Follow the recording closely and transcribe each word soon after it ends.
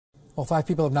Well, 5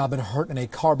 people have now been hurt in a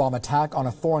car bomb attack on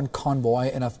a foreign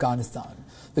convoy in Afghanistan.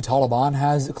 The Taliban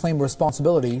has claimed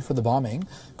responsibility for the bombing.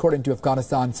 According to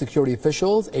Afghanistan security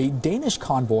officials, a Danish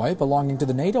convoy belonging to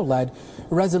the NATO-led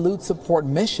Resolute Support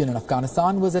Mission in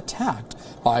Afghanistan was attacked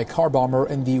by a car bomber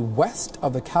in the west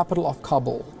of the capital of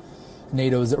Kabul.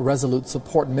 NATO's Resolute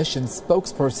Support Mission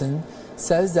spokesperson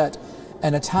says that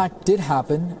an attack did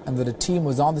happen and that a team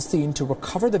was on the scene to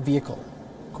recover the vehicle.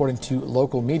 According to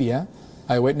local media,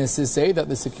 eyewitnesses say that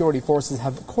the security forces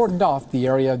have cordoned off the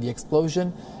area of the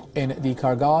explosion in the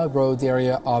Kargal Roads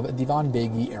area of Divan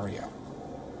Begi area.